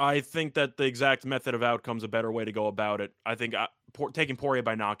 I think that the exact method of outcome is a better way to go about it. I think taking Poirier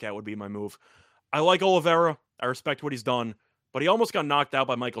by knockout would be my move. I like Oliveira. I respect what he's done, but he almost got knocked out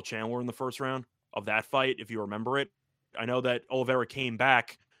by Michael Chandler in the first round of that fight, if you remember it. I know that Oliveira came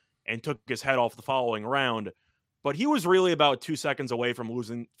back and took his head off the following round, but he was really about 2 seconds away from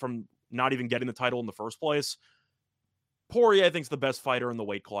not even getting the title in the first place. Poirier, I think, is the best fighter in the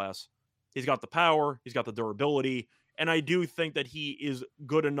weight class. He's got the power, he's got the durability, and I do think that he is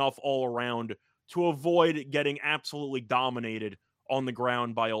good enough all around to avoid getting absolutely dominated on the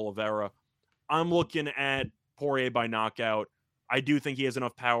ground by Oliveira. I'm looking at Poirier by knockout. I do think he has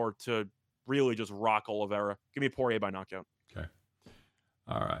enough power to really just rock Oliveira. Give me Poirier by knockout. Okay.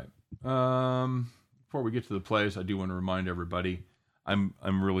 All right. Before we get to the plays, I do want to remind everybody I'm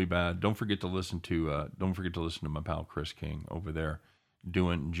really bad. Don't forget to listen to my pal Chris King over there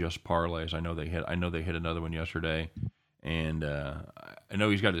doing just parlays. I know they hit another one yesterday, and I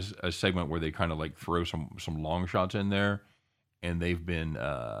know he's got a segment where they kind of like throw some long shots in there, and they've been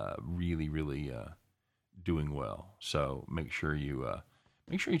really doing well. So make sure you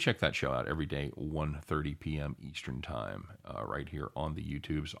check that show out every day, 1:30 p.m. Eastern time, right here on the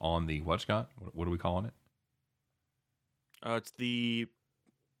YouTubes, on the what, Scott? What are we calling it? It's the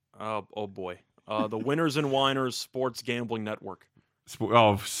oh boy, the Winners and Winers Sports Gambling Network.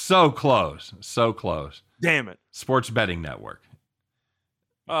 Oh, so close, so close. Damn it. Sports Betting Network.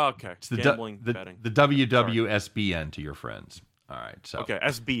 Okay. It's the Gambling the betting. the WWSBN to your friends. All right. So Okay,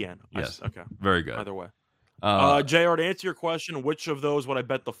 SBN. Yes. Okay. very good. Either way. Uh, JR, to answer your question, which of those would I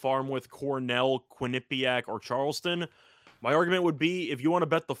bet the farm with? Cornell, Quinnipiac, or Charleston? My argument would be if you want to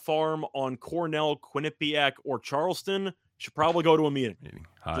bet the farm on Cornell, Quinnipiac, or Charleston, you should probably go to a meeting.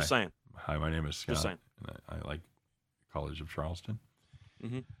 Hi. Just saying. Hi, my name is Scott. Just saying. And I like College of Charleston.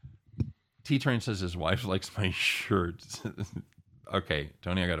 Mhm. T-Train says his wife likes my shirts. Okay,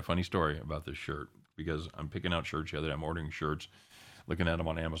 Tony, I got a funny story about this shirt because I'm picking out shirts the other day. I'm ordering shirts, looking at them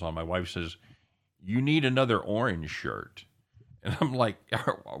on Amazon. My wife says, "You need another orange shirt," and I'm like,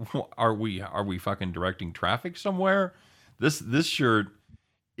 "Are we fucking directing traffic somewhere?" This shirt,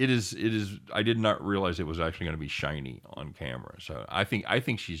 it is. I did not realize it was actually going to be shiny on camera. So I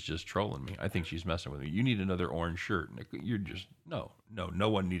think she's just trolling me. I think she's messing with me. You need another orange shirt. You're just no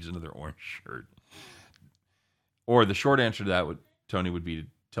one needs another orange shirt. Or the short answer to that Tony would be to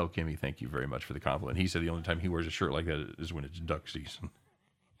tell Kimmy, "Thank you very much for the compliment." He said the only time he wears a shirt like that is when it's duck season.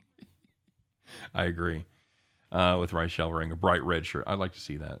 I agree with Rachel wearing a bright red shirt. I'd like to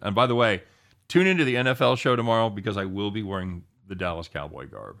see that. And by the way, tune into the NFL show tomorrow because I will be wearing the Dallas Cowboy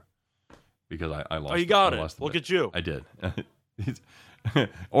garb because I lost. Oh, you got I it. lost the Look bet. at you. I did.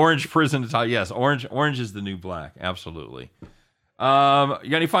 Orange prison attire. Yes, orange is the new black. Absolutely. You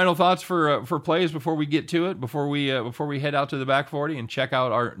got any final thoughts for plays before we get to it? Before we head out to the back 40 and check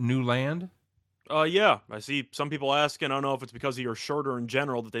out our new land? Yeah. I see some people asking, I don't know if it's because of your shirt or in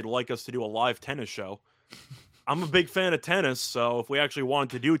general, that they'd like us to do a live tennis show. I'm a big fan of tennis, so if we actually wanted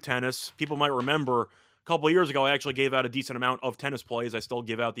to do tennis, people might remember a couple of years ago, I actually gave out a decent amount of tennis plays. I still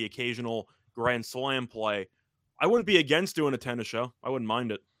give out the occasional Grand Slam play. I wouldn't be against doing a tennis show. I wouldn't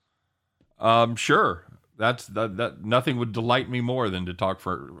mind it. Sure. That nothing would delight me more than to talk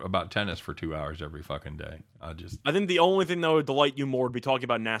about tennis for 2 hours every fucking day. I think the only thing that would delight you more would be talking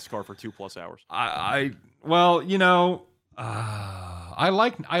about NASCAR for 2+ hours. Well, I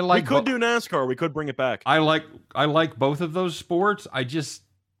like We could do NASCAR. We could bring it back. I like both of those sports. I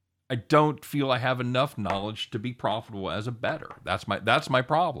don't feel I have enough knowledge to be profitable as a bettor. That's my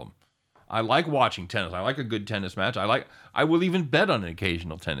problem. I like watching tennis. I like a good tennis match. I will even bet on an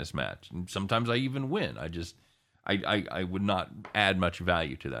occasional tennis match. And sometimes I even win. I would not add much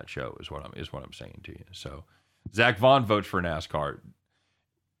value to that show is what I'm saying to you. So Zach Vaughn votes for NASCAR.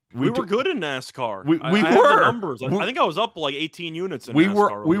 We were good in NASCAR. We I have were. the numbers. I think I was up like 18 units in we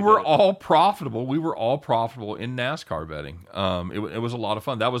NASCAR. We were all profitable. We were all profitable in NASCAR betting. It was a lot of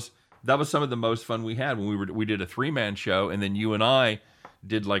fun. That was some of the most fun we had when we did a 3-man show, and then you and I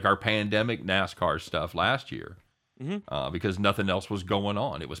did like our pandemic NASCAR stuff last year because nothing else was going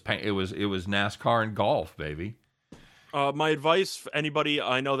on. It was NASCAR and golf, baby. My advice for anybody,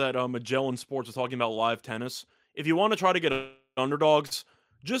 I know that Magellan Sports is talking about live tennis. If you want to try to get underdogs,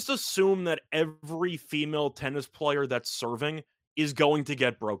 just assume that every female tennis player that's serving is going to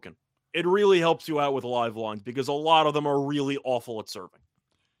get broken. It really helps you out with live lines because a lot of them are really awful at serving.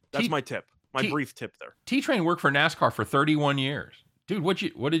 That's my tip. My brief tip there. T-Train worked for NASCAR for 31 years. Dude, what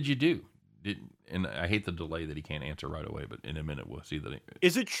did you do? And I hate the delay that he can't answer right away, but in a minute we'll see that.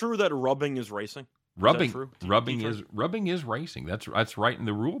 Is it true that rubbing is racing? Rubbing is racing. That's right in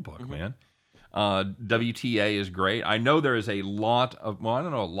the rule book, man. WTA is great. I know there is a lot of, well, I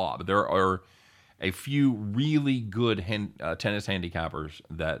don't know a lot, but there are a few really good tennis handicappers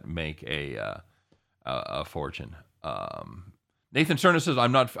that make a fortune. Nathan Cerna says,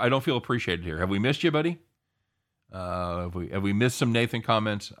 I don't feel appreciated here. Have we missed you, buddy? Have we missed some Nathan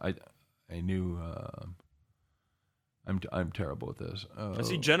comments? I knew I'm terrible at this. I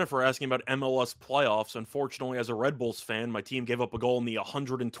see Jennifer asking about MLS playoffs. Unfortunately, as a Red Bulls fan, my team gave up a goal in the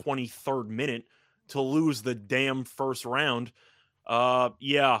 123rd minute to lose the damn first round.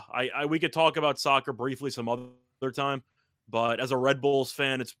 We could talk about soccer briefly some other time, but as a Red Bulls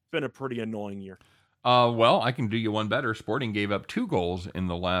fan, it's been a pretty annoying year. Well, I can do you one better. Sporting gave up 2 goals in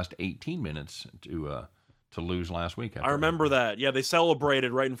the last 18 minutes to lose last week. I remember that. Yeah, they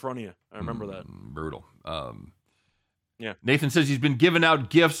celebrated right in front of you. I remember that. Brutal. Yeah. Nathan says he's been giving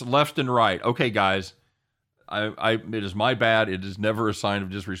out gifts left and right. Okay, guys. It is my bad. It is never a sign of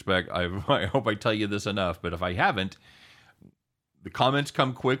disrespect. I hope I tell you this enough, but if I haven't, the comments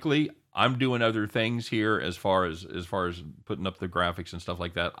come quickly. I'm doing other things here as far as putting up the graphics and stuff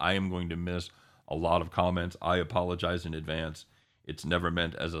like that. I am going to miss a lot of comments. I apologize in advance. It's never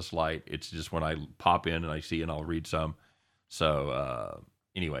meant as a slight. It's just when I pop in and I see and I'll read some. So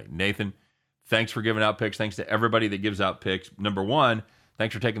anyway, Nathan, Thanks for giving out picks. Thanks to everybody that gives out picks. Number one,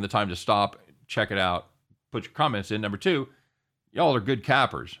 thanks for taking the time to stop, check it out, put your comments in. Number two, y'all are good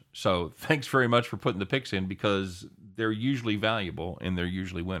cappers. So thanks very much for putting the picks in because they're usually valuable and they're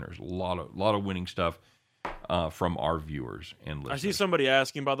usually winners. A lot of winning stuff from our viewers and listeners. I see somebody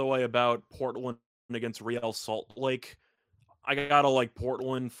asking, by the way, about Portland against Real Salt Lake. I gotta like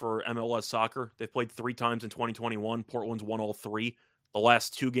Portland for MLS soccer. They've played 3 times in 2021. Portland's won all 3. The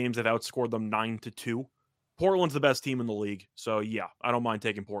last 2 games have outscored them 9-2. Portland's the best team in the league. So yeah, I don't mind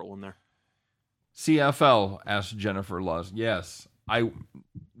taking Portland there. CFL, asked Jennifer Laws. Yes,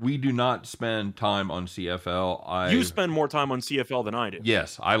 we do not spend time on CFL. You spend more time on CFL than I do.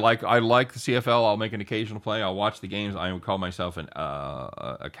 Yes, I like the CFL. I'll make an occasional play. I'll watch the games. I would call myself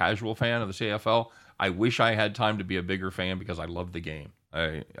a casual fan of the CFL. I wish I had time to be a bigger fan because I love the game.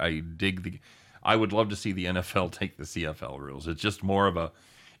 I dig I would love to see the NFL take the CFL rules. It's just more of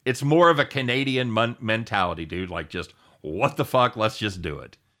a Canadian mentality, dude. Like just what the fuck? Let's just do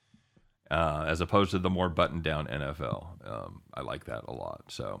it. As opposed to the more buttoned down NFL. I like that a lot.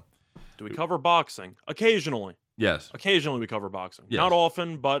 So, do we cover boxing? Occasionally. Yes. Occasionally we cover boxing. Yes. Not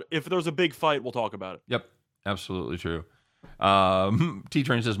often, but if there's a big fight, we'll talk about it. Yep. Absolutely true.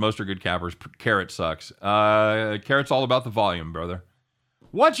 T-Train says most are good cappers. Carrot sucks. Carrot's all about the volume, brother.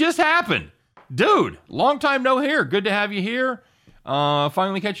 What just happened? Dude, long time no here. Good to have you here.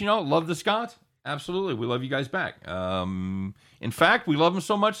 Finally catching on. Love the Scott. Absolutely. We love you guys back. In fact, we love him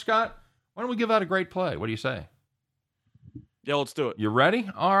so much, Scott. Why don't we give out a great play? What do you say? Yeah, let's do it. You ready?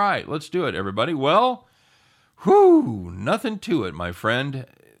 All right, let's do it, everybody. Well, nothing to it, my friend.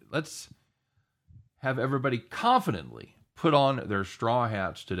 Let's have everybody confidently put on their straw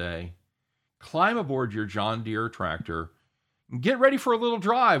hats today, climb aboard your John Deere tractor, and get ready for a little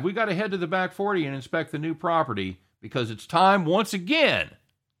drive. We got to head to the back 40 and inspect the new property because it's time once again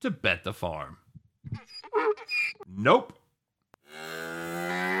to bet the farm. Nope.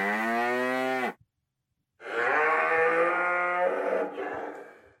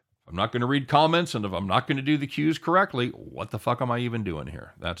 I'm not going to read comments, and if I'm not going to do the cues correctly, what the fuck am I even doing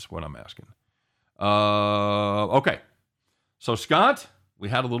here? That's what I'm asking. Okay. So, Scott, we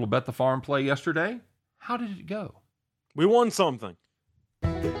had a little Bet the Farm play yesterday. How did it go? We won something.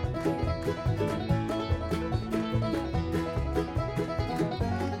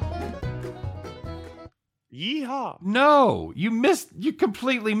 Yeehaw. No, you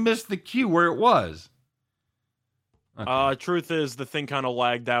completely missed the cue where it was. Okay. Truth is, the thing kind of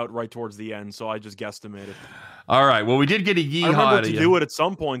lagged out right towards the end, so I just guesstimated. All right. Well, we did get a yeehaw. I remember to do it at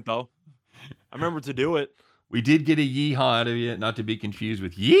some point, though. I remember to do it. We did get a yeehaw out of you, not to be confused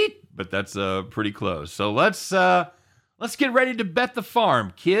with yeet, but that's pretty close. So let's get ready to bet the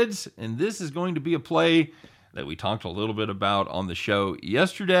farm, kids. And this is going to be a play that we talked a little bit about on the show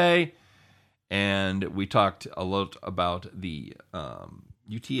yesterday, and we talked a lot about the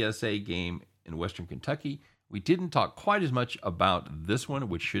UTSA game in Western Kentucky. We didn't talk quite as much about this one,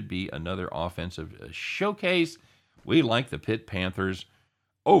 which should be another offensive showcase. We like the Pitt Panthers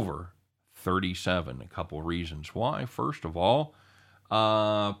over 37. A couple reasons why. First of all,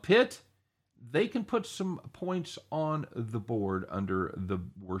 Pitt, they can put some points on the board under the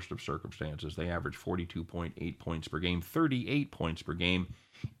worst of circumstances. They average 42.8 points per game, 38 points per game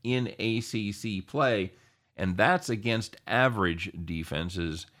in ACC play, and that's against average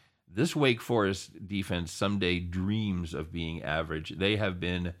defenses. This Wake Forest defense someday dreams of being average. They have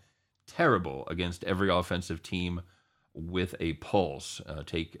been terrible against every offensive team with a pulse.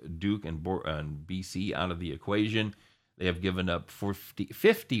 Take Duke and BC out of the equation. They have given up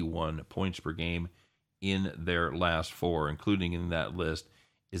 51 points per game in their last 4, including in that list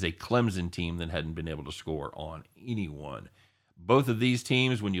is a Clemson team that hadn't been able to score on anyone. Both of these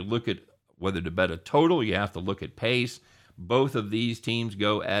teams, when you look at whether to bet a total, you have to look at pace. Both of these teams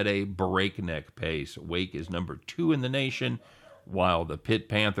go at a breakneck pace. Wake is number 2 in the nation, while the Pitt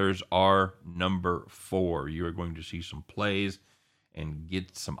Panthers are number 4. You are going to see some plays and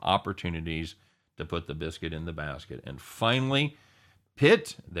get some opportunities to put the biscuit in the basket. And finally,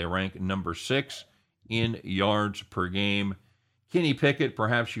 Pitt, they rank number 6 in yards per game. Kenny Pickett,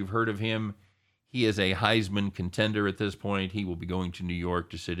 perhaps you've heard of him. He is a Heisman contender at this point. He will be going to New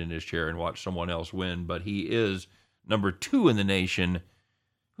York to sit in his chair and watch someone else win, but he is number 2 in the nation.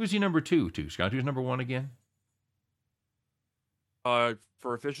 Who's he number 2 to, Scott? Who's number 1 again? For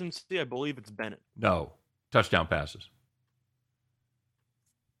efficiency, I believe it's Bennett. No. Touchdown passes.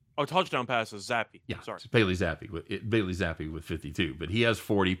 Oh, touchdown passes, Zappe. Yeah, sorry. It's Bailey Zappe with 52, but he has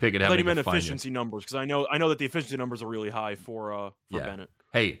 40. Pickett having I thought he meant to find efficiency numbers because I know that the efficiency numbers are really high for Bennett.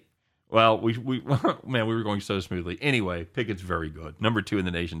 Hey, Well, we man, we were going so smoothly. Anyway, Pickett's very good. Number 2 in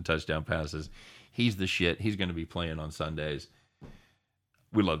the nation touchdown passes. He's the shit. He's going to be playing on Sundays.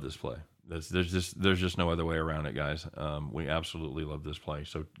 We love this play. There's just no other way around it, guys. We absolutely love this play.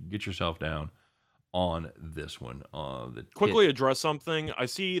 So get yourself down on this one. Quickly address something. I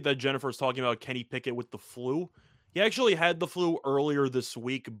see that Jennifer's talking about Kenny Pickett with the flu. He actually had the flu earlier this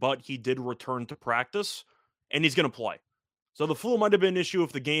week, but he did return to practice, and he's going to play. So the flu might have been an issue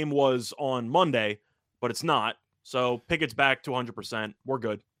if the game was on Monday, but it's not. So Pickett's back to 100%. We're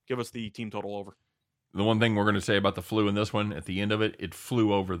good. Give us the team total over. The one thing we're going to say about the flu in this one, at the end of it, it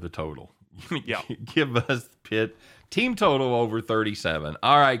flew over the total. Yeah. Give us Pitt team total over 37.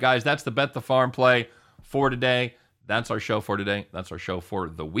 All right, guys, that's the Bet the Farm play for today. That's our show for today. That's our show for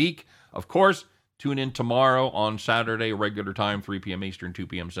the week. Of course, tune in tomorrow on Saturday, regular time, 3 p.m. Eastern, 2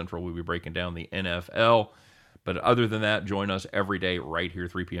 p.m. Central. We'll be breaking down the NFL. But other than that, join us every day right here,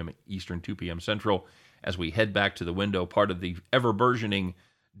 3 p.m. Eastern, 2 p.m. Central, as we head back to the window, part of the ever-burgeoning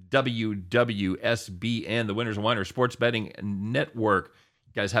WWSBN, the Winners and Winers Sports Betting Network.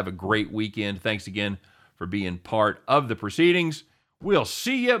 You guys have a great weekend. Thanks again for being part of the proceedings. We'll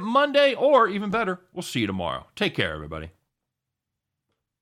see you Monday, or even better, we'll see you tomorrow. Take care, everybody.